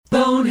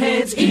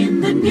Boneheads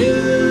in the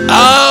news.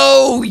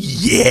 Oh,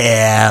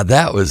 yeah,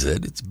 that was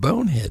it. It's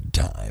Bonehead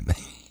time.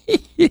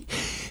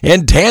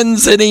 In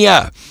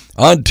Tanzania,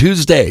 on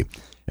Tuesday,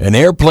 an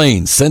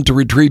airplane sent to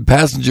retrieve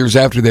passengers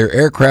after their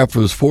aircraft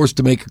was forced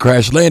to make a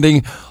crash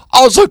landing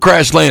also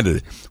crash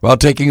landed while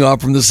taking off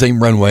from the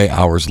same runway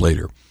hours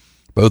later.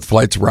 Both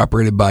flights were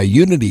operated by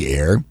Unity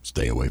Air,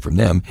 stay away from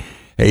them,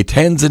 a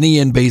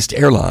Tanzanian-based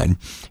airline,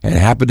 and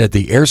happened at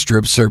the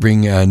airstrip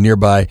serving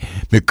nearby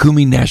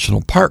Mikumi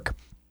National Park.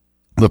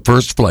 The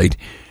first flight,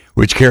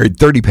 which carried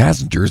 30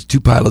 passengers, 2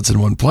 pilots and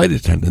 1 flight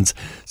attendant,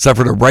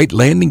 suffered a right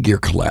landing gear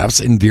collapse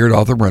and veered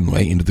off the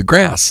runway into the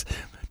grass.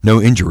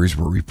 No injuries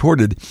were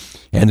reported,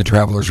 and the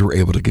travelers were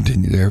able to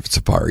continue their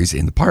safaris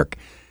in the park.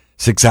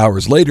 6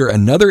 hours later,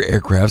 another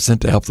aircraft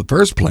sent to help the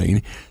first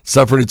plane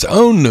suffered its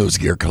own nose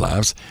gear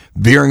collapse,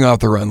 veering off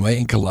the runway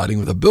and colliding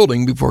with a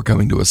building before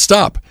coming to a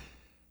stop.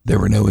 There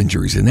were no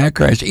injuries in that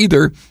crash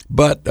either,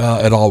 but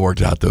it all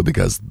worked out, though,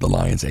 because the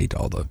lions ate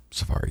all the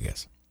safari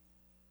guests.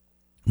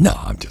 No,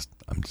 I'm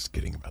just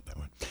kidding about that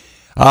one.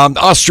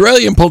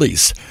 Australian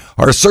police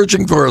are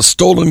searching for a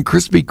stolen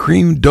Krispy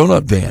Kreme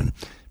donut van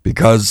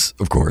because,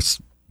 of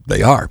course,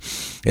 they are.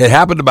 It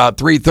happened about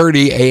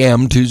 3:30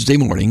 a.m. Tuesday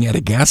morning at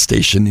a gas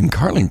station in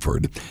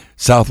Carlingford,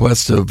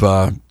 southwest of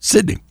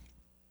Sydney.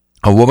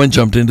 A woman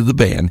jumped into the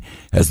van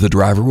as the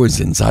driver was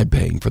inside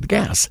paying for the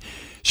gas.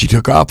 She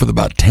took off with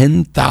about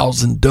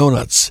 10,000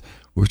 donuts,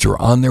 which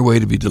were on their way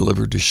to be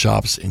delivered to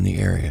shops in the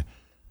area.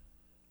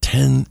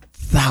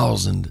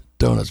 10,000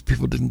 donuts.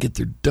 People didn't get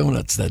their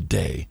donuts that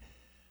day.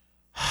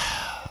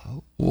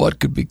 What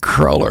could be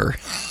crueler?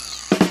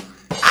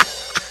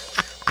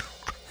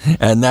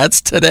 And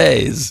that's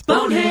today's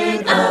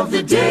Bonehead of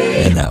the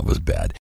day. And that was bad.